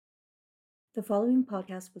The following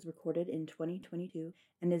podcast was recorded in 2022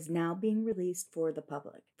 and is now being released for the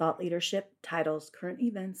public. Thought leadership, titles, current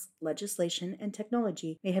events, legislation, and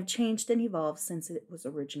technology may have changed and evolved since it was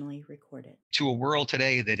originally recorded. To a world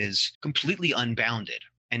today that is completely unbounded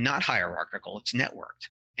and not hierarchical, it's networked.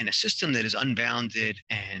 And a system that is unbounded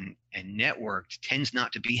and networked tends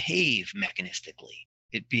not to behave mechanistically.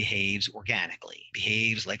 It behaves organically,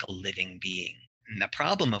 behaves like a living being. And the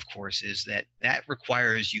problem, of course, is that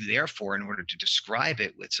requires you, therefore, in order to describe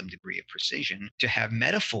it with some degree of precision, to have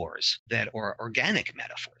metaphors that are organic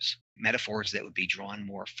metaphors that would be drawn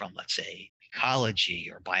more from, let's say, ecology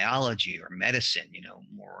or biology or medicine,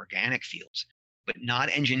 more organic fields, but not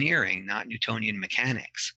engineering, not Newtonian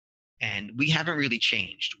mechanics. And we haven't really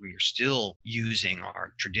changed. We are still using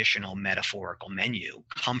our traditional metaphorical menu,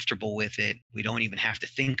 comfortable with it. We don't even have to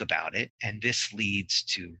think about it. And this leads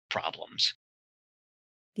to problems.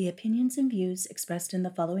 The opinions and views expressed in the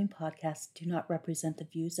following podcast do not represent the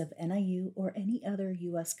views of NIU or any other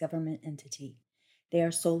U.S. government entity. They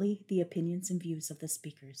are solely the opinions and views of the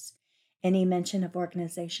speakers. Any mention of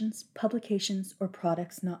organizations, publications, or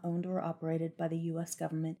products not owned or operated by the U.S.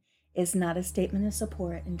 government is not a statement of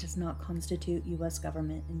support and does not constitute U.S.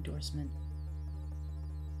 government endorsement.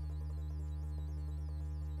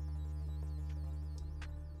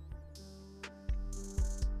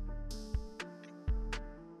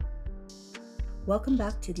 Welcome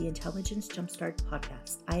back to the Intelligence Jumpstart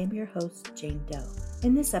podcast. I am your host, Jane Doe.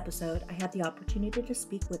 In this episode, I had the opportunity to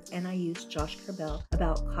speak with NIU's Josh Kerbel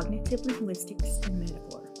about cognitive linguistics and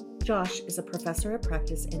metaphor. Josh is a professor at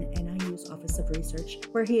practice in NIU's Office of Research,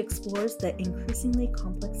 where he explores the increasingly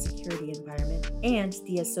complex security environment and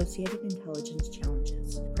the associated intelligence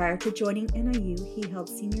challenges. Prior to joining NIU, he held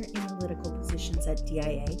senior analytical positions at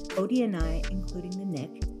DIA, ODNI, including the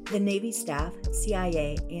NIC, the Navy Staff,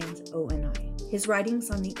 CIA, and ONI. His writings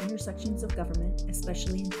on the intersections of government,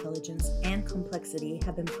 especially intelligence and complexity,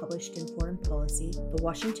 have been published in Foreign Policy, The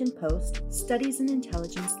Washington Post, Studies in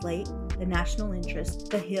Intelligence, Slate, The National Interest,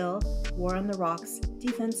 The Hill, War on the Rocks,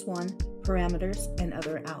 Defense One, Parameters, and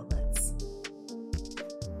other outlets.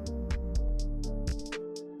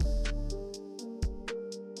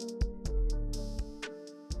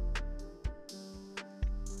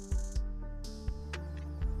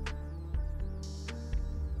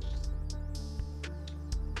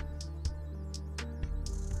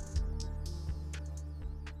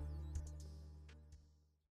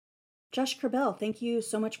 Josh Kerbel, thank you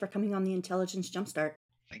so much for coming on the Intelligence Jumpstart.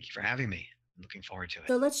 Thank you for having me. I'm looking forward to it.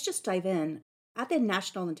 So let's just dive in. At the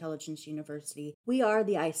National Intelligence University, we are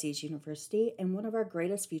the IC's university, and one of our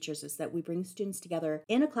greatest features is that we bring students together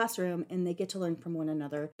in a classroom and they get to learn from one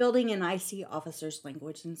another, building an IC officer's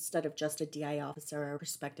language instead of just a DI officer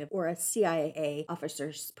perspective or a CIA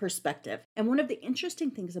officer's perspective. And one of the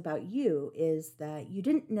interesting things about you is that you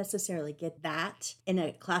didn't necessarily get that in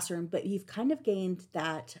a classroom, but you've kind of gained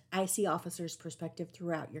that IC officer's perspective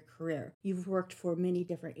throughout your career. You've worked for many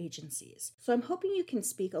different agencies. So I'm hoping you can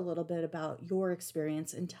speak a little bit about your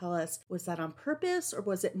experience and tell us, was that on purpose or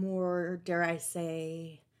was it more, dare I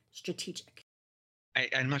say, strategic?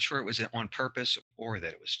 I'm not sure it was on purpose or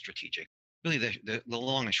that it was strategic. Really, the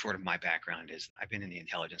long and short of my background is I've been in the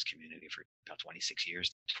intelligence community for about 26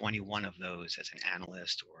 years, 21 of those as an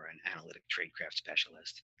analyst or an analytic tradecraft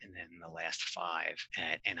specialist, and then the last 5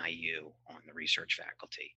 at NIU on the research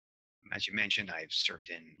faculty. As you mentioned, I've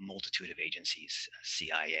served in a multitude of agencies,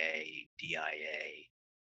 CIA, DIA,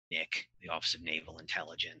 NIC, the Office of Naval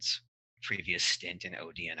Intelligence, previous stint in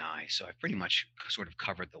ODNI. So I've pretty much sort of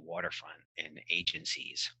covered the waterfront in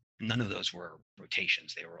agencies. None of those were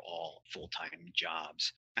rotations. They were all full-time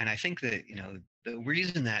jobs. And I think that, the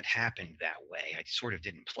reason that happened that way, I sort of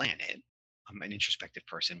didn't plan it. I'm an introspective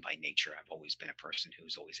person by nature. I've always been a person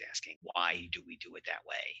who's always asking, why do we do it that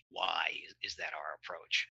way? Why is that our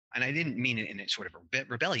approach? And I didn't mean it in a sort of a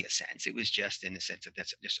rebellious sense. It was just in the sense that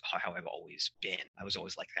that's just how I've always been. I was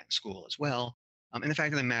always like that in school as well. And the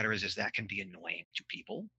fact of the matter is that can be annoying to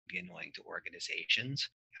people, be annoying to organizations.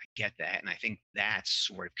 I get that. And I think that's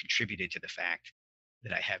sort of contributed to the fact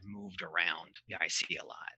that I have moved around the IC a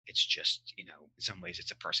lot. It's just, in some ways it's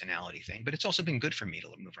a personality thing, but it's also been good for me to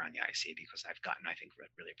move around the IC because I've gotten, I think,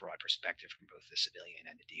 really broad perspective from both the civilian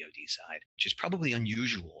and the DoD side, which is probably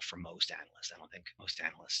unusual for most analysts. I don't think most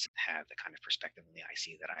analysts have the kind of perspective in the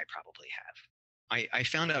IC that I probably have. I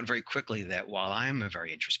found out very quickly that while I'm a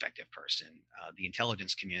very introspective person, the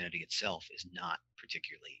intelligence community itself is not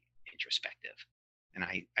particularly introspective. And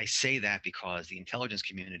I say that because the intelligence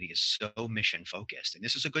community is so mission focused, and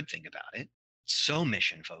this is a good thing about it, so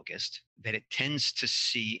mission focused that it tends to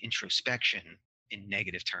see introspection in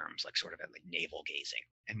negative terms, like sort of like navel gazing.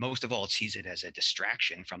 And most of all, it sees it as a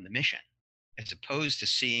distraction from the mission, as opposed to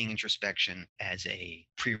seeing introspection as a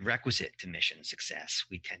prerequisite to mission success.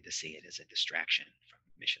 We tend to see it as a distraction from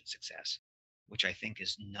mission success, which I think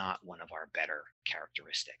is not one of our better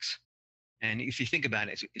characteristics. And if you think about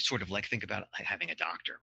it, it's sort of like think about having a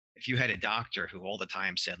doctor. If you had a doctor who all the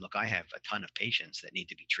time said, look, I have a ton of patients that need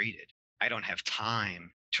to be treated, I don't have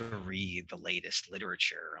time to read the latest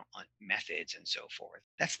literature on methods and so forth,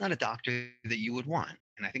 that's not a doctor that you would want.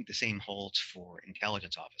 And I think the same holds for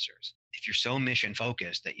intelligence officers. If you're so mission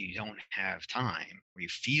focused that you don't have time, or you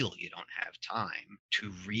feel you don't have time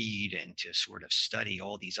to read and to sort of study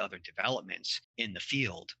all these other developments in the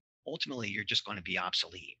field, ultimately you're just going to be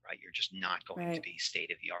obsolete, right? You're just not going to be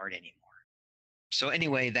state of the art anymore. So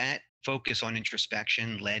anyway, that focus on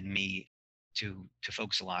introspection led me to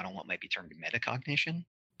focus a lot on what might be termed metacognition,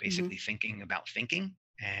 basically thinking about thinking.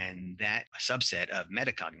 And that subset of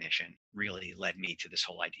metacognition really led me to this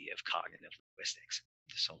whole idea of cognitive linguistics,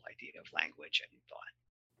 this whole idea of language and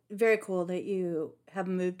thought. Very cool that you have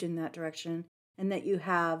moved in that direction and that you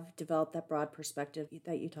have developed that broad perspective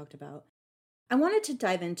that you talked about. I wanted to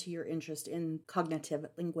dive into your interest in cognitive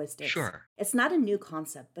linguistics. Sure. It's not a new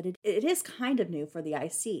concept, but it is kind of new for the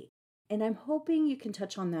IC. And I'm hoping you can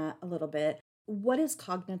touch on that a little bit. What is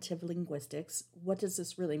cognitive linguistics? What does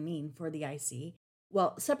this really mean for the IC?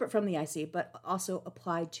 Well, separate from the IC, but also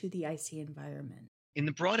applied to the IC environment. In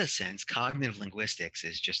the broadest sense, cognitive linguistics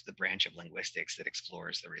is just the branch of linguistics that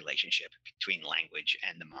explores the relationship between language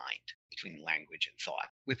and the mind, between language and thought.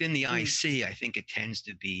 Within the IC, I think it tends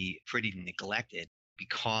to be pretty neglected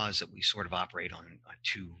because we sort of operate on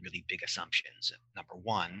two really big assumptions. Number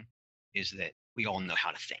one is that we all know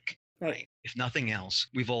how to think, right? If nothing else,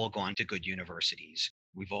 we've all gone to good universities.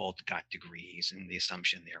 We've all got degrees. And the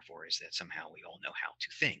assumption, therefore, is that somehow we all know how to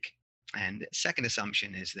think. And the second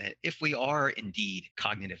assumption is that if we are indeed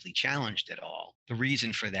cognitively challenged at all, the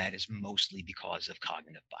reason for that is mostly because of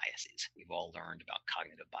cognitive biases. We've all learned about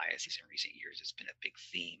cognitive biases in recent years. It's been a big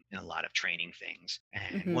theme in a lot of training things.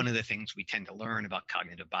 And one of the things we tend to learn about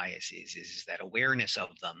cognitive biases is that awareness of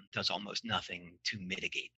them does almost nothing to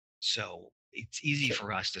mitigate. So it's easy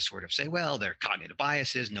for us to sort of say, well, they're cognitive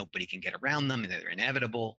biases. Nobody can get around them. And they're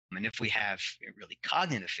inevitable. And if we have really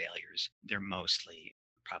cognitive failures, they're mostly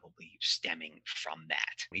probably stemming from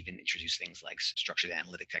that. We even introduce things like structured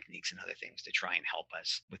analytic techniques and other things to try and help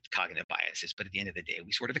us with cognitive biases. But at the end of the day,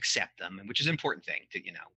 we sort of accept them, which is an important thing to,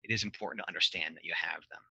 it is important to understand that you have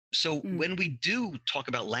them. So when we do talk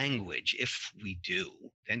about language, if we do,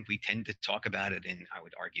 then we tend to talk about it in, I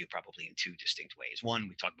would argue, probably in two distinct ways. One,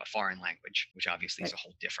 we talk about foreign language, which obviously is a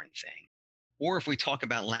whole different thing. Or if we talk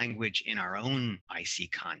about language in our own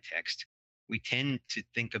IC context, we tend to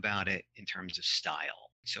think about it in terms of style.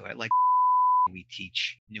 So at we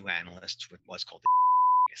teach new analysts what was called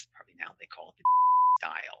I guess probably now they call it the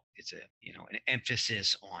style. It's an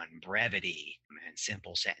emphasis on brevity and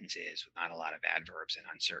simple sentences with not a lot of adverbs and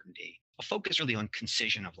uncertainty. A focus really on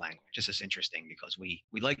concision of language. This is interesting because we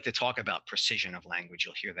like to talk about precision of language.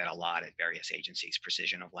 You'll hear that a lot at various agencies,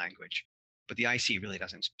 precision of language. But the IC really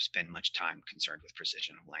doesn't spend much time concerned with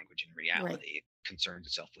precision of language. In reality, it concerns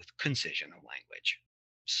itself with concision of language.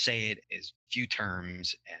 Say it as few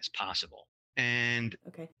terms as possible. And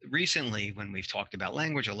recently, when we've talked about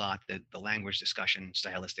language a lot, the language discussion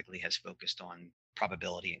stylistically has focused on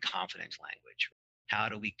probability and confidence language. How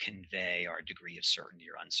do we convey our degree of certainty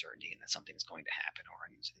or uncertainty and that something's going to happen, or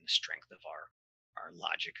in the strength of our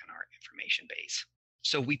logic and our information base?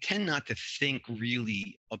 So we tend not to think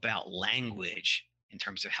really about language in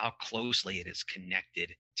terms of how closely it is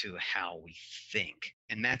connected to how we think.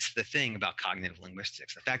 And that's the thing about cognitive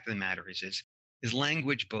linguistics. The fact of the matter is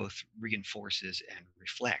language both reinforces and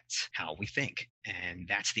reflects how we think. And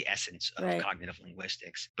that's the essence of cognitive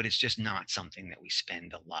linguistics. But it's just not something that we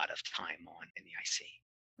spend a lot of time on in the IC.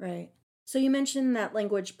 Right. So you mentioned that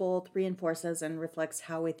language both reinforces and reflects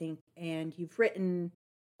how we think. And you've written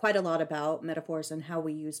quite a lot about metaphors and how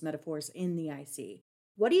we use metaphors in the IC.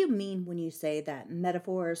 What do you mean when you say that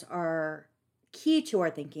metaphors are key to our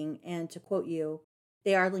thinking? And to quote you,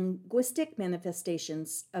 they are linguistic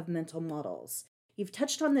manifestations of mental models. You've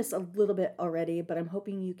touched on this a little bit already, but I'm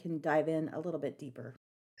hoping you can dive in a little bit deeper.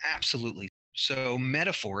 Absolutely. So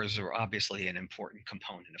metaphors are obviously an important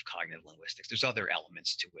component of cognitive linguistics. There's other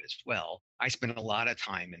elements to it as well. I spend a lot of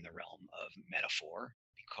time in the realm of metaphor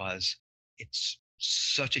because it's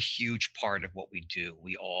such a huge part of what we do.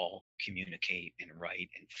 We all communicate and write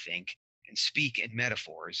and think and speak in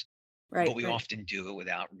metaphors, but we often do it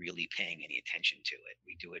without really paying any attention to it.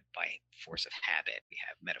 We do it by force of habit. We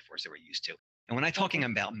have metaphors that we're used to. And when I'm talking Okay.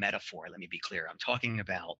 about metaphor, let me be clear. I'm talking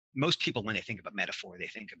about most people, when they think about metaphor, they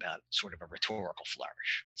think about sort of a rhetorical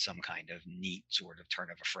flourish, some kind of neat sort of turn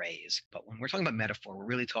of a phrase. But when we're talking about metaphor, we're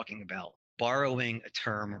really talking about borrowing a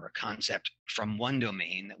term or a concept from one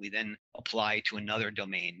domain that we then apply to another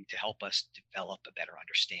domain to help us develop a better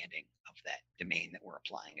understanding of that domain that we're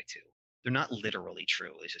applying it to. They're not literally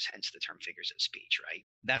true, is just hence the term figures of speech, right?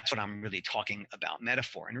 That's what I'm really talking about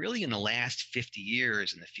metaphor. And really, in the last 50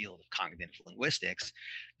 years in the field of cognitive linguistics,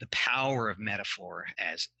 the power of metaphor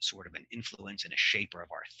as sort of an influence and a shaper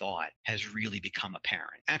of our thought has really become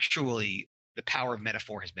apparent. Actually, the power of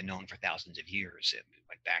metaphor has been known for thousands of years.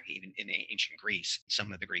 Like back even in ancient Greece,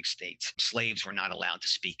 some of the Greek states, slaves were not allowed to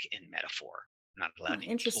speak in metaphor, not allowed Oh, to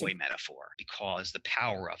employ interesting. metaphor because the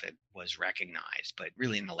power of it was recognized. But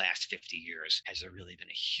really, in the last 50 years, has there really been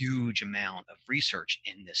a huge amount of research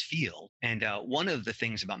in this field? And one of the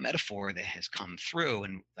things about metaphor that has come through,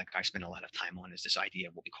 and like I spend a lot of time on, is this idea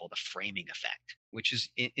of what we call the framing effect, which is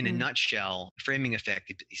in a Mm, nutshell, framing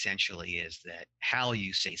effect essentially is that how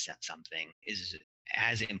you say something is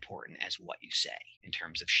as important as what you say in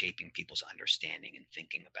terms of shaping people's understanding and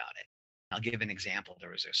thinking about it. I'll give an example.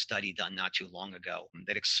 There was a study done not too long ago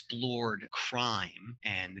that explored crime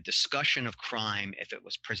and the discussion of crime if it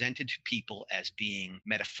was presented to people as being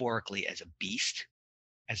metaphorically as a beast,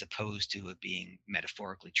 as opposed to it being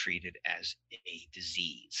metaphorically treated as a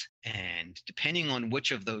disease. And depending on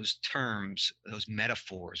which of those terms, those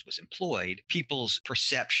metaphors was employed, people's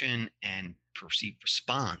perception and perceived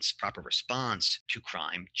response, proper response to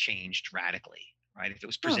crime changed radically, right? If it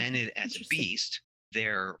was oh, presented as a interesting. beast,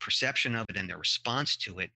 their perception of it and their response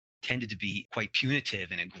to it tended to be quite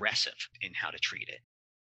punitive and aggressive in how to treat it.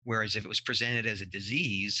 Whereas if it was presented as a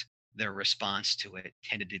disease, their response to it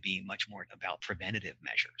tended to be much more about preventative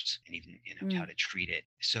measures and even how Mm, to treat it.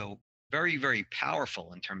 So very, very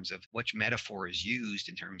powerful in terms of which metaphor is used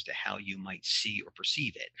in terms to how you might see or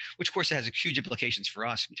perceive it, which of course has huge implications for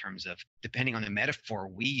us in terms of depending on the metaphor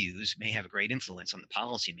we use may have a great influence on the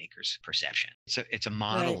policymaker's perception. So it's a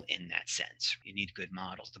right. model in that sense. You need good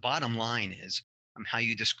models. The bottom line is how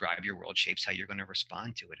you describe your world shapes how you're going to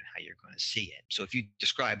respond to it and how you're going to see it. So if you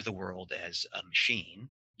describe the world as a machine,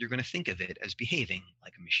 you're going to think of it as behaving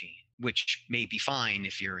like a machine, which may be fine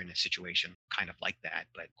if you're in a situation kind of like that.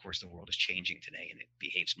 But of course, the world is changing today and it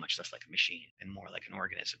behaves much less like a machine and more like an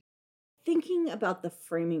organism. Thinking about the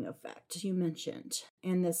framing effect you mentioned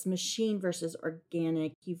and this machine versus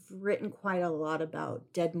organic, you've written quite a lot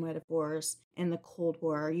about dead metaphors and the Cold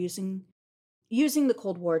War, using the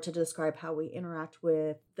Cold War to describe how we interact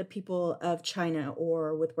with the people of China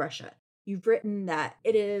or with Russia. You've written that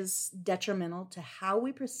it is detrimental to how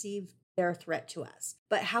we perceive their threat to us,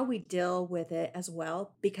 but how we deal with it as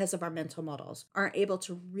well because of our mental models aren't able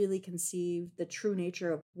to really conceive the true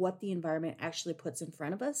nature of what the environment actually puts in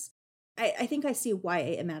front of us. I think I see why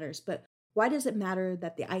it matters, but why does it matter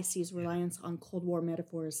that the IC's Yeah. reliance on Cold War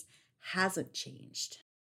metaphors hasn't changed?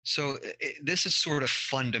 So this is sort of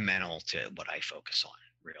fundamental to what I focus on,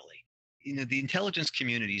 really. The intelligence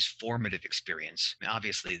community's formative experience, I mean,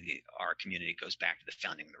 obviously our community goes back to the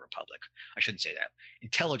founding of the republic. I shouldn't say that.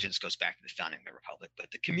 Intelligence goes back to the founding of the republic,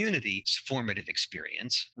 but the community's formative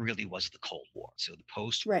experience really was the Cold War. So the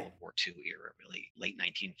post Right. World War II era, really late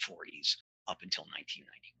 1940s up until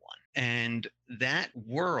 1991. And that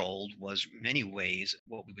world was in many ways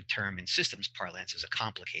what we would term in systems parlance as a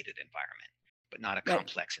complicated environment, but not a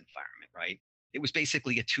Right. complex environment, right? It was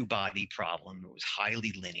basically a two-body problem. It was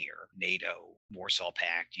highly linear. NATO, Warsaw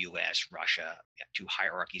Pact, US, Russia, two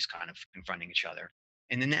hierarchies kind of confronting each other.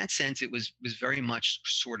 And in that sense, it was very much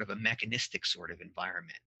sort of a mechanistic sort of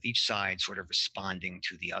environment, each side sort of responding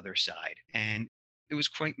to the other side. And it was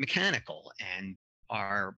quite mechanical. And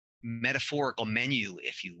our metaphorical menu,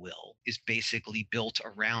 if you will, is basically built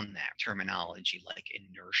around that terminology like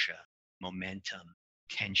inertia, momentum,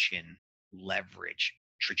 tension, leverage,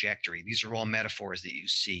 trajectory. These are all metaphors that you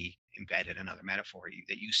see embedded, another metaphor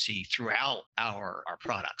that you see throughout our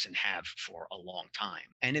products and have for a long time.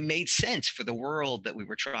 And it made sense for the world that we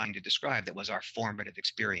were trying to describe that was our formative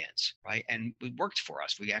experience, right? And it worked for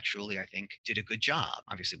us. We actually, I think, did a good job.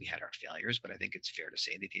 Obviously, we had our failures, but I think it's fair to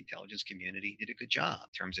say that the intelligence community did a good job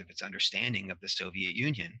in terms of its understanding of the Soviet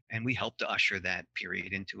Union. And we helped to usher that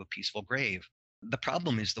period into a peaceful grave. The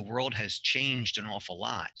problem is the world has changed an awful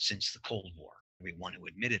lot since the Cold War. We want to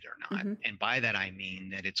admit it or not. Hmm. And by that, I mean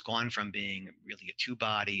that it's gone from being really a two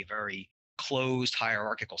body, very closed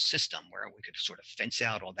hierarchical system where we could sort of fence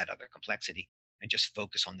out all that other complexity and just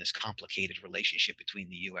focus on this complicated relationship between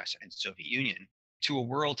the US and Soviet Union to a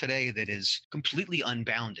world today that is completely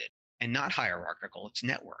unbounded and not hierarchical, it's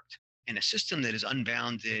networked. And a system that is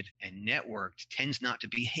unbounded and networked tends not to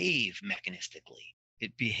behave mechanistically.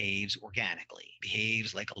 It behaves organically,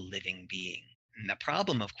 behaves like a living being. And the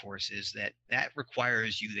problem, of course, is that that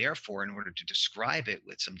requires you, therefore, in order to describe it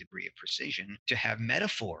with some degree of precision, to have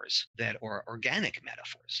metaphors that are organic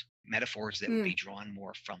metaphors that would be drawn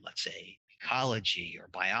more from, let's say, ecology or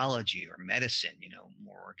biology or medicine,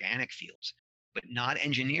 more organic fields, but not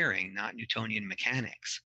engineering, not Newtonian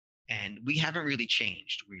mechanics. And we haven't really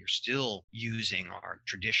changed. We are still using our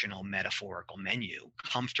traditional metaphorical menu,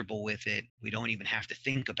 comfortable with it. We don't even have to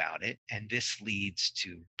think about it. And this leads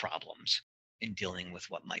to problems in dealing with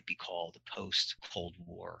what might be called a post-Cold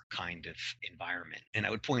War kind of environment. And I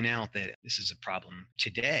would point out that this is a problem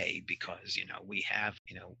today because, we have,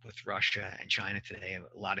 with Russia and China today,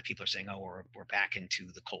 a lot of people are saying, oh, we're back into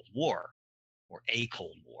the Cold War or a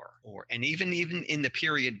Cold War, and even in the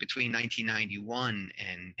period between 1991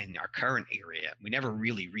 and our current era, we never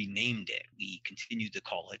really renamed it. We continued to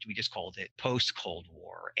call it, we just called it post-Cold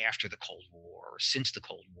War, after the Cold War, or since the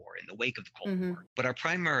Cold War, in the wake of the Cold War. But our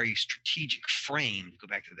primary strategic frame, to go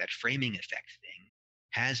back to that framing effect thing,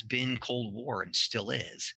 has been Cold War and still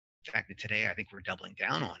is. In fact, today I think we're doubling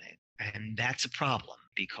down on it. And that's a problem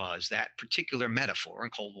because that particular metaphor,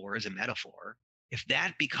 and Cold War is a metaphor, if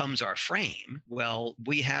that becomes our frame, well,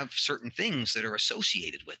 we have certain things that are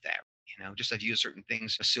associated with that. Just as you have certain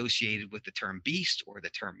things associated with the term beast or the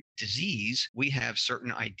term disease, we have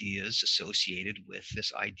certain ideas associated with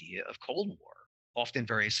this idea of Cold War, often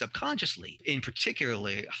very subconsciously, in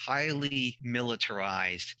particularly highly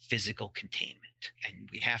militarized physical containment. And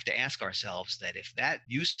we have to ask ourselves that if that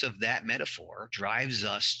use of that metaphor drives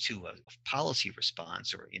us to a policy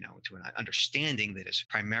response or, to an understanding that is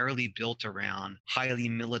primarily built around highly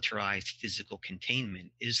militarized physical containment,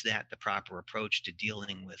 is that the proper approach to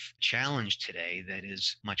dealing with challenge today that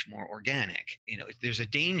is much more organic? There's a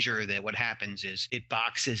danger that what happens is it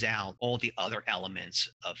boxes out all the other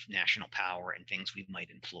elements of national power and things we might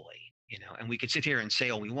employ. And we could sit here and say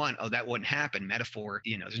all we want, oh, that wouldn't happen. Metaphor,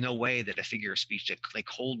 there's no way that a figure of speech like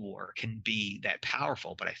Cold War can be that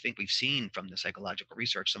powerful. But I think we've seen from the psychological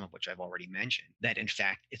research, some of which I've already mentioned, that in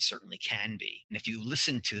fact, it certainly can be. And if you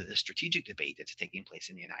listen to the strategic debate that's taking place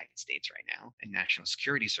in the United States right now in national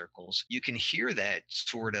security circles, you can hear that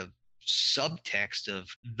sort of subtext of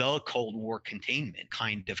the Cold War containment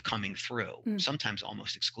kind of coming through, sometimes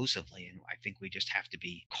almost exclusively. And I think we just have to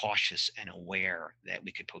be cautious and aware that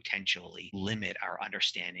we could potentially limit our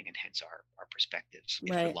understanding and hence our perspectives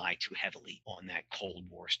if we rely too heavily on that Cold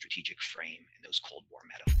War strategic frame and those Cold War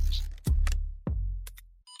metaphors.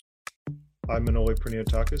 I'm Manoli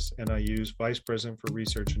Praniotakis, NIU's Vice President for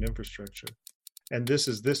Research and Infrastructure. And this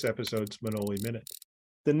is this episode's Manoli Minute.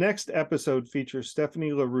 The next episode features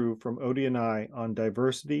Stephanie LaRue from ODNI on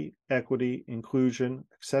diversity, equity, inclusion,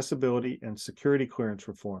 accessibility, and security clearance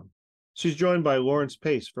reform. She's joined by Lawrence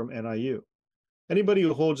Pace from NIU. Anybody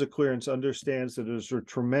who holds a clearance understands that it is a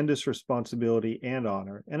tremendous responsibility and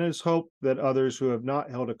honor, and it is hoped that others who have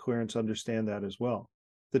not held a clearance understand that as well.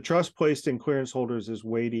 The trust placed in clearance holders is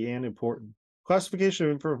weighty and important. Classification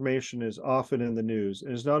of information is often in the news,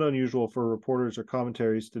 and it is not unusual for reporters or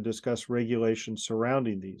commentaries to discuss regulations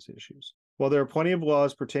surrounding these issues. While there are plenty of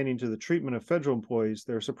laws pertaining to the treatment of federal employees,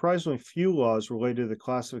 there are surprisingly few laws related to the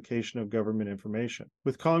classification of government information,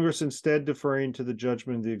 with Congress instead deferring to the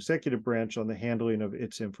judgment of the executive branch on the handling of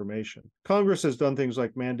its information. Congress has done things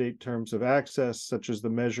like mandate terms of access, such as the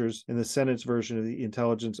measures in the Senate's version of the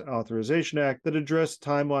Intelligence Authorization Act that address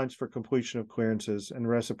timelines for completion of clearances and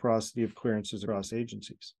reciprocity of clearances across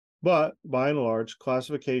agencies. But, by and large,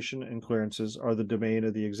 classification and clearances are the domain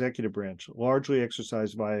of the executive branch, largely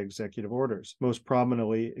exercised via executive orders, most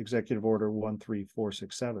prominently Executive Order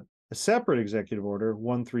 13467. A separate executive order,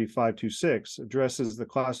 13526, addresses the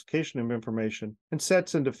classification of information and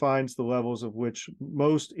sets and defines the levels of which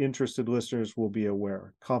most interested listeners will be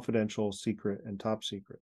aware: confidential, secret, and top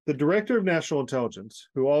secret. The Director of National Intelligence,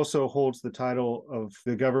 who also holds the title of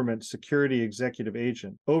the government security executive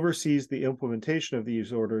agent, oversees the implementation of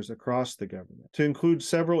these orders across the government, to include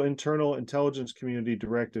several internal intelligence community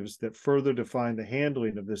directives that further define the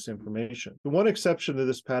handling of this information. The one exception to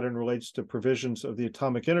this pattern relates to provisions of the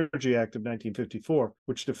Atomic Energy Act of 1954,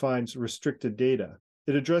 which defines restricted data.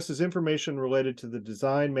 It addresses information related to the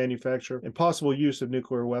design, manufacture, and possible use of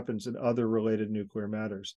nuclear weapons and other related nuclear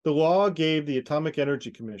matters. The law gave the Atomic Energy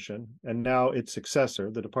Commission, and now its successor,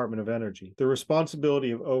 the Department of Energy, the responsibility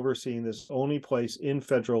of overseeing this only place in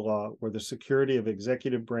federal law where the security of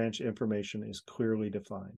executive branch information is clearly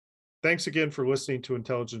defined. Thanks again for listening to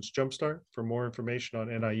Intelligence Jumpstart. For more information on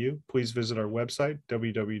NIU, please visit our website,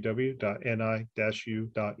 www.ni-u.edu.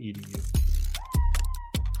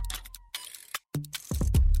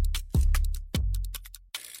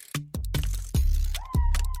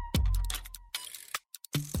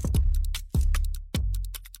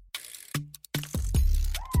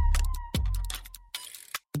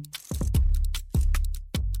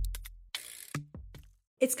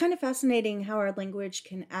 It's kind of fascinating how our language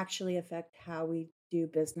can actually affect how we do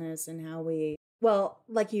business and well,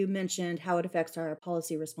 like you mentioned, how it affects our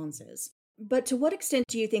policy responses. But to what extent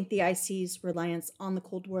do you think the IC's reliance on the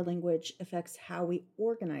Cold War language affects how we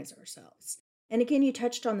organize ourselves? And again, you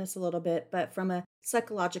touched on this a little bit, but from a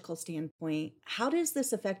psychological standpoint, how does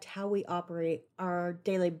this affect how we operate our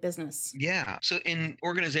daily business? Yeah. So in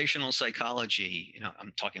organizational psychology,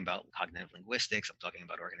 I'm talking about cognitive linguistics, I'm talking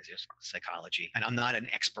about organizational psychology, and I'm not an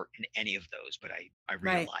expert in any of those, but I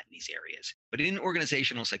read a Right. lot in these areas. But in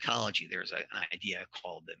organizational psychology, there's an idea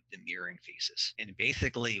called the mirroring thesis. And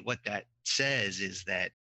basically what that says is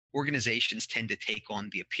that organizations tend to take on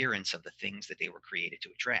the appearance of the things that they were created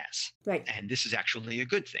to address. Right. And this is actually a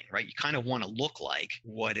good thing, right? You kind of want to look like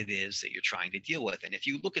what it is that you're trying to deal with. And if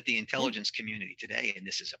you look at the intelligence community today, and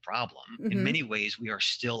this is a problem, in Mm-hmm. many ways, we are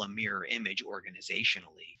still a mirror image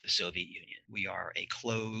organizationally, the Soviet Union. We are a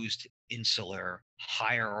closed, insular,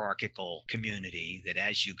 hierarchical community that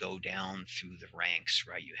as you go down through the ranks,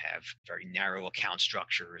 right, you have very narrow account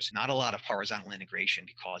structures, not a lot of horizontal integration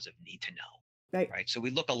because of need to know. Right. Right. So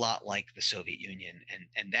we look a lot like the Soviet Union,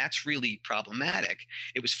 and that's really problematic.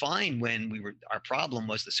 It was fine when our problem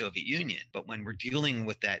was the Soviet Union, but when we're dealing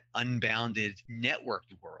with that unbounded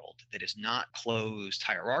networked world that is not closed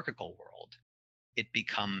hierarchical world, it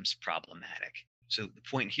becomes problematic. So the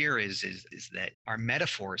point here is that our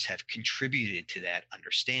metaphors have contributed to that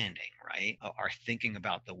understanding, right? Our thinking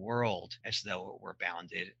about the world as though it were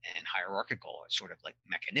bounded and hierarchical, sort of like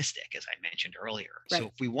mechanistic, as I mentioned earlier. So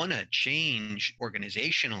Right. if we want to change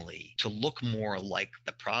organizationally to look more like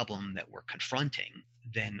the problem that we're confronting,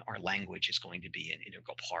 then our language is going to be an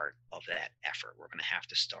integral part of that effort. We're going to have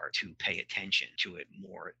to start to pay attention to it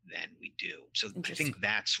more than we do. So I think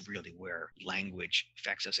that's really where language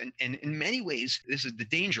affects us. And in many ways, this is the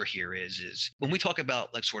danger here is when we talk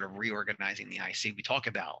about like sort of reorganizing the IC, we talk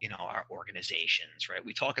about, our organizations, right?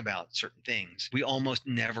 We talk about certain things. We almost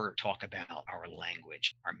never talk about our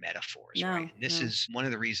language, our metaphors, right? And this is one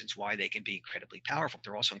of the reasons why they can be incredibly powerful.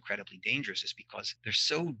 They're also incredibly dangerous is because they're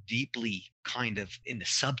so deeply kind of in the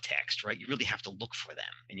subtext, right? You really have to look for them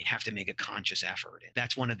and you have to make a conscious effort. And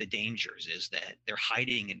that's one of the dangers is that they're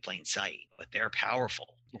hiding in plain sight, but they're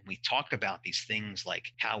powerful. When we talk about these things like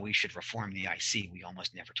how we should reform the IC, we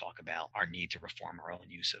almost never talk about our need to reform our own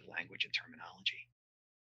use of language and terminology.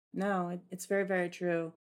 No, it's very, very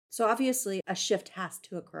true. So obviously, a shift has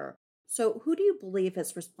to occur. So, who do you believe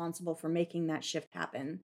is responsible for making that shift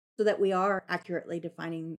happen so that we are accurately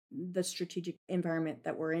defining the strategic environment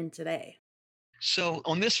that we're in today? So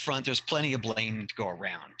on this front, there's plenty of blame to go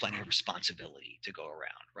around, plenty of responsibility to go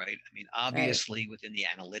around, right? I mean, Right. obviously, within the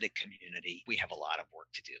analytic community, we have a lot of work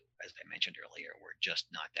to do. As I mentioned earlier, we're just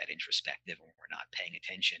not that introspective and we're not paying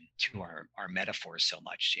attention to our metaphors so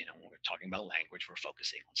much. When we're talking about language, we're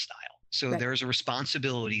focusing on style. So Right. there's a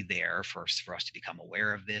responsibility there for us to become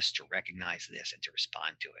aware of this, to recognize this, and to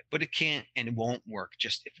respond to it. But it can't and it won't work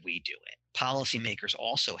just if we do it. Policymakers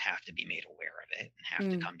also have to be made aware of it and have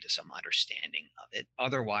to Mm. come to some understanding of it.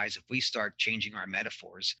 Otherwise, if we start changing our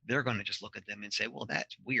metaphors, they're going to just look at them and say, well,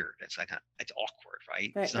 that's weird. It's it's awkward,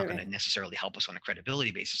 right? Right. It's not going to necessarily help us on a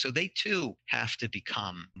credibility basis. So they too have to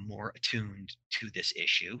become more attuned to this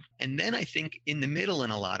issue. And then I think in the middle,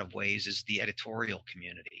 in a lot of ways, is the editorial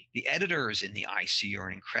community. The editors in the IC are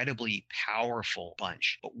an incredibly powerful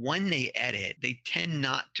bunch, but when they edit, they tend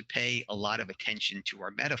not to pay a lot of attention to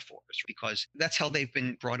our metaphors because that's how they've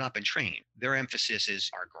been brought up and trained. Their emphasis is,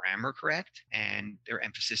 are grammar correct? And their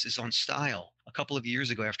emphasis is on style. A couple of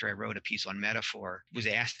years ago, after I wrote a piece on metaphor, was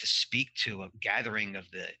asked to speak to a gathering of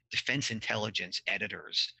the defense intelligence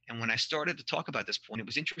editors. And when I started to talk about this point, it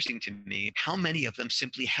was interesting to me how many of them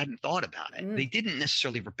simply hadn't thought about it. They didn't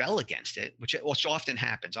necessarily rebel against it, which often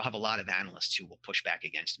happens. I'll have a lot of analysts who will push back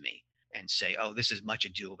against me and say, oh, this is much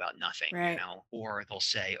ado about nothing, Right. or they'll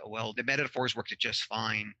say, oh, well, the metaphors worked just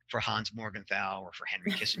fine for Hans Morgenthau or for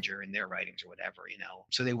Henry Kissinger in their writings or whatever,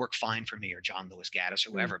 so they work fine for me or John Lewis Gaddis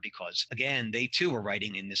or whoever, because again, they too are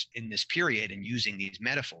writing in this period and using these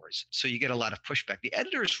metaphors. So you get a lot of pushback. The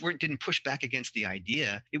editors didn't push back against the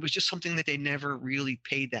idea. It was just something that they never really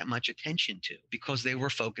paid that much attention to because they were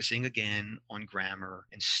focusing again on grammar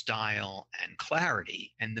and style and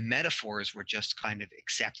clarity. And the metaphors were just kind of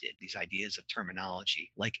accepted, these ideas of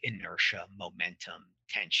terminology like inertia, momentum,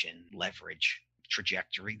 tension, leverage,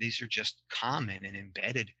 trajectory. These are just common and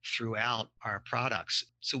embedded throughout our products.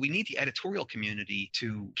 So we need the editorial community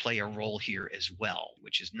to play a role here as well,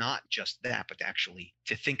 which is not just that, but actually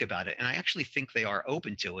to think about it. And I actually think they are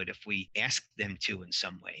open to it if we ask them to in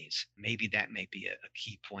some ways. Maybe that may be a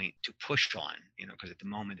key point to push on, because at the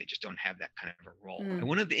moment they just don't have that kind of a role. And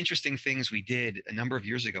one of the interesting things we did a number of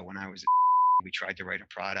years ago when I was we tried to write a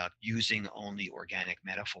product using only organic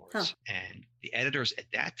metaphors. And the editors at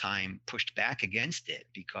that time pushed back against it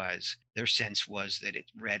because their sense was that it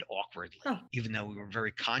read awkwardly. Even though we were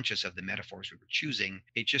very conscious of the metaphors we were choosing,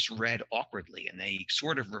 it just read awkwardly. And they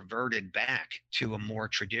sort of reverted back to a more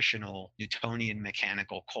traditional Newtonian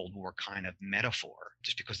mechanical Cold War kind of metaphor,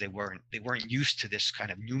 just because they weren't used to this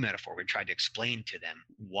kind of new metaphor. We tried to explain to them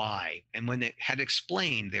why. And when they had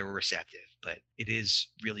explained, they were receptive. But it is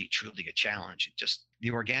really, truly a challenge. It just, the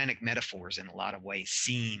organic metaphors in a lot of ways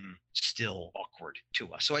seem still awkward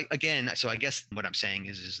to us. So I guess what I'm saying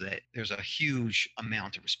is that there's a huge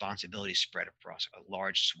amount of responsibility spread across a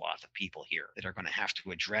large swath of people here that are going to have to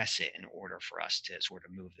address it in order for us to sort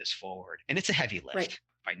of move this forward. And it's a heavy lift. Right.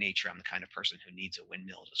 By nature, I'm the kind of person who needs a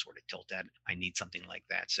windmill to sort of tilt at. I need something like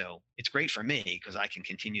that. So it's great for me because I can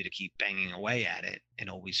continue to keep banging away at it and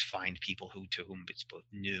always find people to whom it's both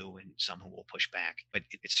new and some who will push back. But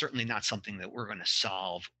it's certainly not something that we're going to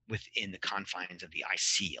solve within the confines of the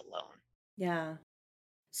IC alone. Yeah.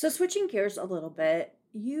 So switching gears a little bit,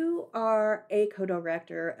 you are a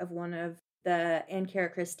co-director of one of the Anne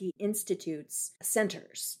Cara Christie Institute's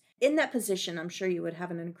centers. In that position, I'm sure you would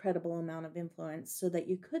have an incredible amount of influence so that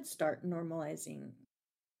you could start normalizing,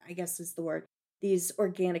 I guess is the word, these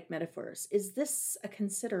organic metaphors. Is this a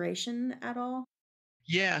consideration at all?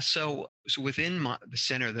 Yeah, so within the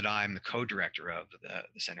center that I'm the co-director of,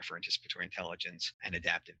 the Center for Anticipatory Intelligence and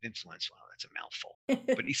Adaptive Influence, well, that's a mouthful.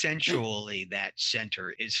 But essentially, that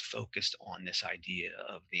center is focused on this idea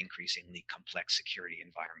of the increasingly complex security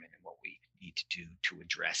environment and what we need to do to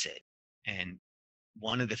address it. And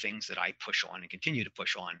one of the things that I push on and continue to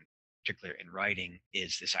push on, particularly in writing,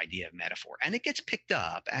 is this idea of metaphor. And it gets picked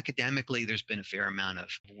up academically. There's been a fair amount of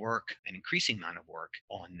work, an increasing amount of work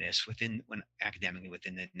on this academically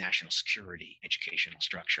within the national security educational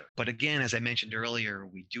structure. But again, as I mentioned earlier,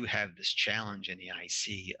 we do have this challenge in the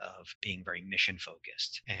IC of being very mission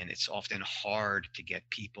focused. And it's often hard to get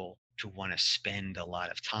people to want to spend a lot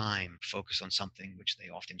of time focused on something which they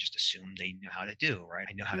often just assume they know how to do, right?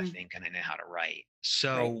 I know how to think and I know how to write.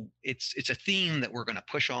 So it's a theme that we're going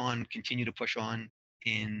to continue to push on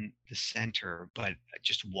in the center, but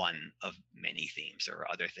just one of many themes. There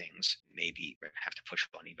are other things maybe we have to push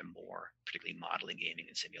on even more, particularly modeling, gaming,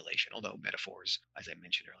 and simulation, although metaphors, as I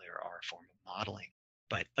mentioned earlier, are a form of modeling.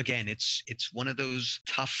 But again, it's one of those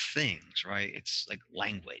tough things, right? It's like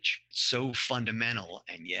language. It's so fundamental,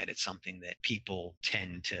 and yet it's something that people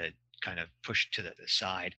tend to kind of push to the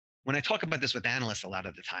side. When I talk about this with analysts a lot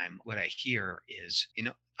of the time, what I hear is,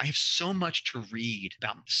 I have so much to read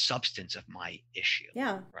about the substance of my issue.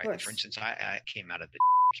 Yeah, right. Like, for instance, I came out of the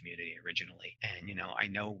community originally, and, I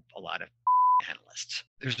know a lot of analysts.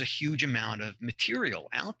 There's a huge amount of material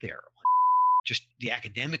out there. Just the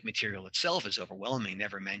academic material itself is overwhelming,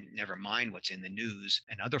 never mind what's in the news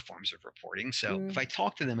and other forms of reporting. So if I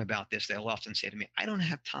talk to them about this, they'll often say to me, I don't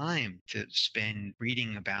have time to spend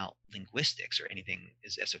reading about linguistics or anything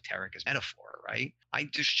as esoteric as metaphor, right?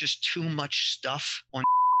 There's just too much stuff on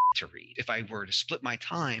to read. If I were to split my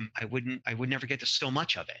time, I would never get to so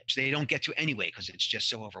much of it. They don't get to anyway because it's just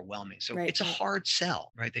so overwhelming. So it's a hard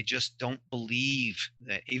sell, right? They just don't believe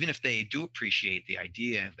that, even if they do appreciate the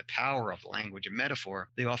idea of the power of language and metaphor,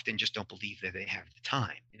 they often just don't believe that they have the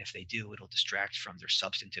time. And if they do, it'll distract from their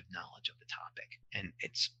substantive knowledge of the topic. And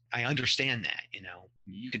I understand that,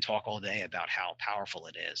 you can talk all day about how powerful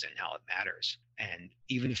it is and how it matters. And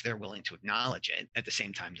even if they're willing to acknowledge it, at the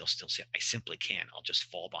same time, they'll still say, I simply can't. I'll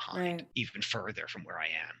just fall behind even further from where I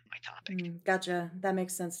am, my topic. Gotcha. That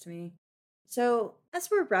makes sense to me. So as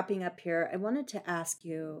we're wrapping up here, I wanted to ask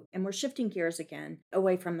you, and we're shifting gears again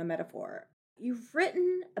away from the metaphor. You've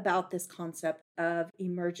written about this concept of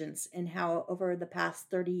emergence and how over the past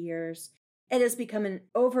 30 years, it has become an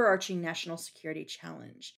overarching national security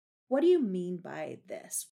challenge. What do you mean by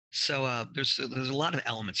this? So there's a lot of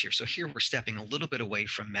elements here. So here we're stepping a little bit away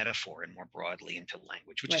from metaphor and more broadly into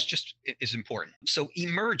language, which is important. So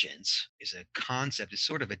emergence is a concept. It's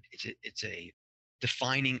sort of it's a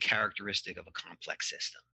defining characteristic of a complex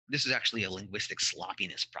system. This is actually a linguistic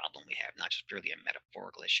sloppiness problem we have, not just purely a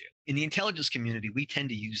metaphorical issue. In the intelligence community, we tend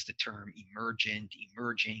to use the term emergent,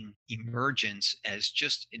 emerging, emergence as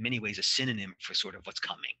just in many ways a synonym for sort of what's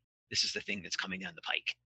coming. This is the thing that's coming down the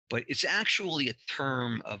pike. but it's actually a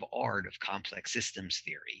term of art of complex systems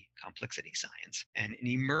theory, complexity science. And an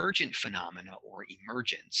emergent phenomena or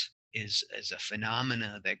emergence is a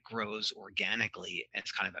phenomena that grows organically as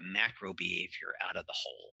kind of a macro behavior out of the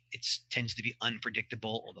whole. It tends to be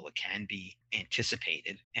unpredictable, although it can be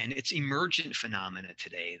anticipated. And it's emergent phenomena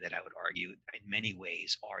today that I would argue in many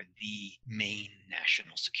ways are the main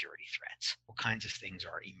national security threats. What kinds of things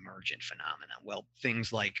are emergent phenomena? Well,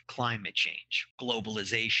 things like climate change,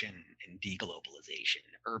 globalization and deglobalization,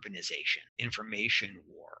 urbanization, information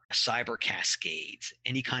war, cyber cascades,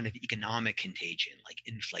 any kind of economic contagion like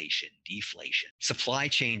inflation, deflation, supply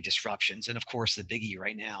chain disruptions, and of course the biggie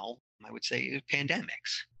right now, I would say,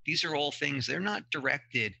 pandemics. These are all things, they're not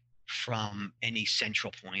directed from any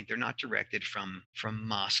central point. They're not directed from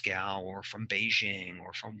Moscow or from Beijing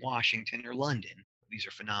or from Washington or London. These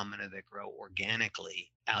are phenomena that grow organically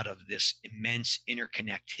out of this immense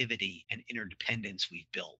interconnectivity and interdependence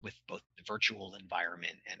we've built with both the virtual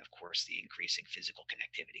environment and, of course, the increasing physical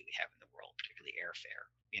connectivity we have in the world, particularly airfare.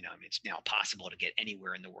 It's now possible to get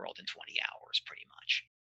anywhere in the world in 20 hours, pretty much.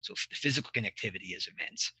 So the physical connectivity is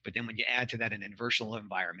immense. But then when you add to that an virtual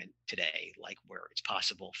environment today, like where it's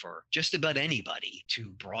possible for just about anybody to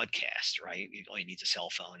broadcast, right? All you need is a cell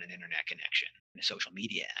phone, an internet connection, and a social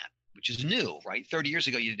media app, which is new, right? 30 years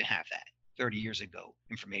ago, you didn't have that. 30 years ago,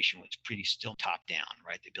 information was pretty still top down,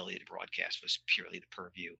 right? The ability to broadcast was purely the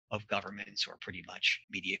purview of governments or pretty much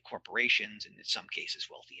media corporations, and in some cases,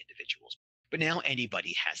 wealthy individuals. But now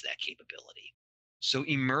anybody has that capability. So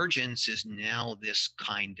emergence is now this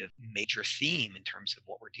kind of major theme in terms of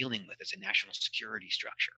what we're dealing with as a national security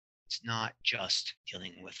structure. It's not just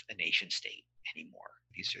dealing with a nation state anymore.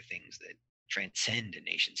 These are things that transcend a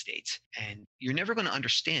nation states. And you're never going to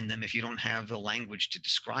understand them if you don't have the language to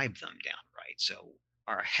describe them downright. So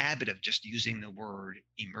our habit of just using the word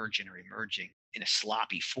emergent or emerging in a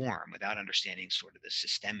sloppy form without understanding sort of the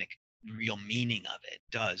systemic real meaning of it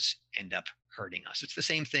does end up hurting us. It's the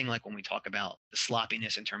same thing like when we talk about the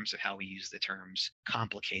sloppiness in terms of how we use the terms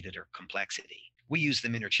complicated or complexity. We use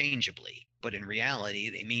them interchangeably, but in reality,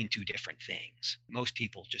 they mean two different things. Most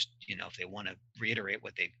people just, if they want to reiterate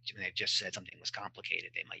what they've just said something was complicated,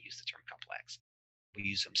 they might use the term complex. We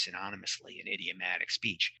use them synonymously in idiomatic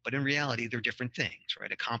speech, but in reality, they're different things, right?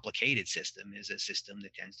 A complicated system is a system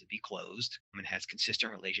that tends to be closed and has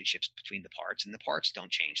consistent relationships between the parts, and the parts don't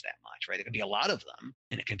change that much, right? There can be a lot of them,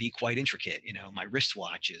 and it can be quite intricate. My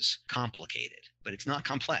wristwatch is complicated, but it's not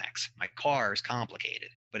complex. My car is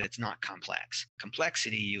complicated, but it's not complex.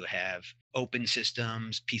 Complexity, you have open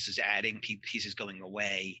systems, pieces adding, pieces going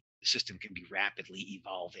away. The system can be rapidly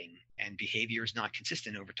evolving, and behavior is not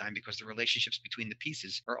consistent over time because the relationships between the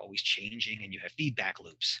pieces are always changing and you have feedback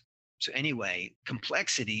loops. So anyway,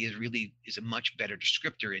 complexity is a much better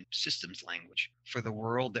descriptor in systems language for the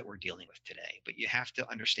world that we're dealing with today. But you have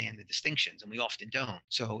to understand the distinctions, and we often don't.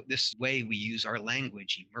 So this way we use our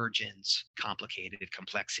language, emergence, complicated,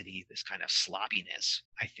 complexity, this kind of sloppiness,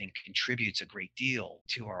 I think contributes a great deal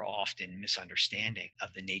to our often misunderstanding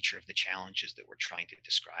of the nature of the challenges that we're trying to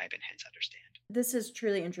describe and hence understand. This is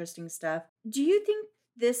truly interesting stuff. Do you think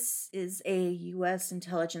this is a U.S.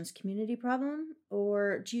 intelligence community problem,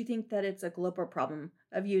 or do you think that it's a global problem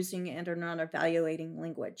of using and or not evaluating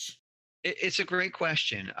language? It's a great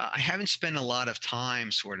question. I haven't spent a lot of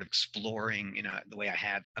time sort of exploring, the way I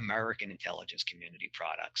have American intelligence community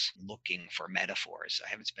products, looking for metaphors. I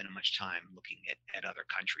haven't spent much time looking at other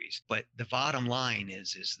countries. But the bottom line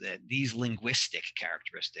is that these linguistic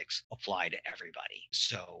characteristics apply to everybody.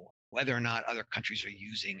 So whether or not other countries are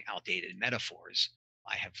using outdated metaphors,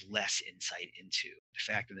 I have less insight into.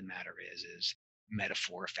 The fact of the matter is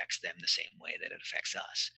metaphor affects them the same way that it affects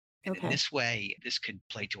us. And in this way, this could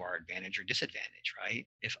play to our advantage or disadvantage, right?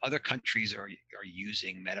 If other countries are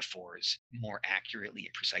using metaphors more accurately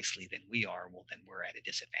and precisely than we are, well, then we're at a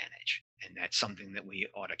disadvantage. And that's something that we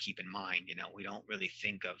ought to keep in mind. We don't really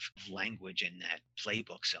think of language in that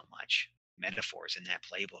playbook so much, metaphors in that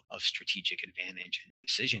playbook of strategic advantage and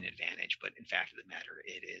decision advantage. But in fact of the matter,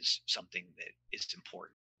 it is something that is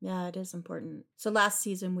important. Yeah, it is important. So last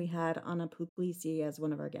season we had Anna Puglisi as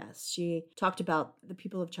one of our guests. She talked about the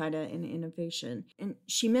people of China and innovation. And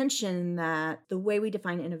she mentioned that the way we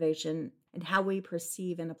define innovation and how we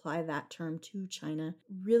perceive and apply that term to China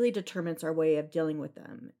really determines our way of dealing with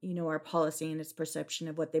them, our policy and its perception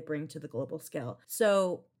of what they bring to the global scale.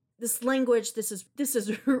 So this language, this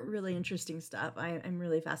is really interesting stuff. I'm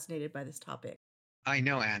really fascinated by this topic. I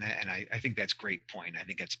know, Anna, and I think that's a great point. I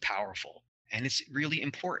think that's powerful. And it's really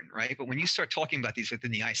important, right? But when you start talking about these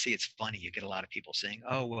within the IC, it's funny. You get a lot of people saying,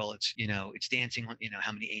 oh, well, it's dancing on,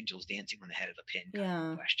 how many angels dancing on the head of a pin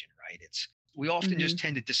kind of question, right? we often just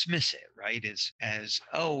tend to dismiss it, right? As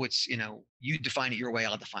oh, it's, you define it your way,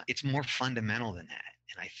 I'll define it. It's more fundamental than that.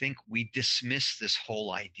 And I think we dismiss this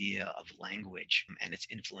whole idea of language and its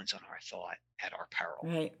influence on our thought at our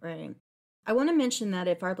peril. Right. I want to mention that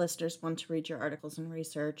if our listeners want to read your articles and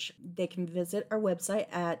research, they can visit our website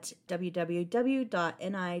at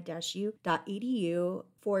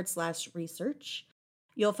www.niu.edu/research.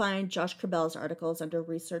 You'll find Josh Kerbel's articles under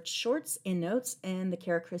Research Shorts, EndNotes, and the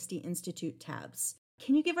Cara Christie Institute tabs.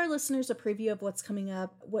 Can you give our listeners a preview of what's coming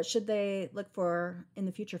up? What should they look for in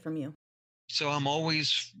the future from you? So I'm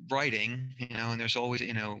always writing, and there's always,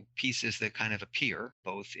 pieces that kind of appear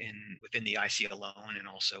both within the IC alone and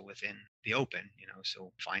also within the open,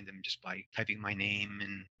 so find them just by typing my name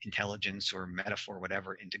and intelligence or metaphor,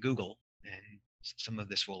 whatever, into Google, and some of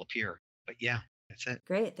this will appear. But yeah, that's it.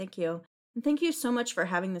 Great. Thank you. And thank you so much for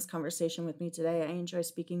having this conversation with me today. I enjoy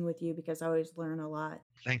speaking with you because I always learn a lot.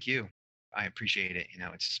 Thank you. I appreciate it.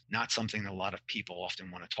 It's not something that a lot of people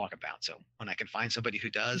often want to talk about. So when I can find somebody who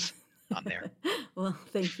does, I'm there. Well,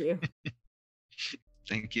 thank you.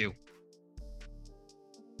 Thank you.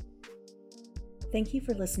 Thank you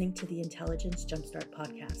for listening to the Intelligence Jumpstart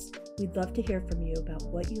podcast. We'd love to hear from you about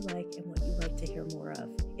what you like and what you'd like to hear more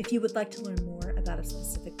of. If you would like to learn more about a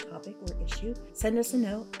specific topic or issue, send us a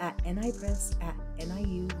note at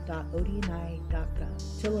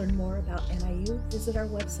nipress@niu.odni.gov. To learn more about NIU, visit our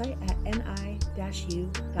website at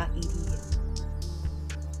ni-u.edu.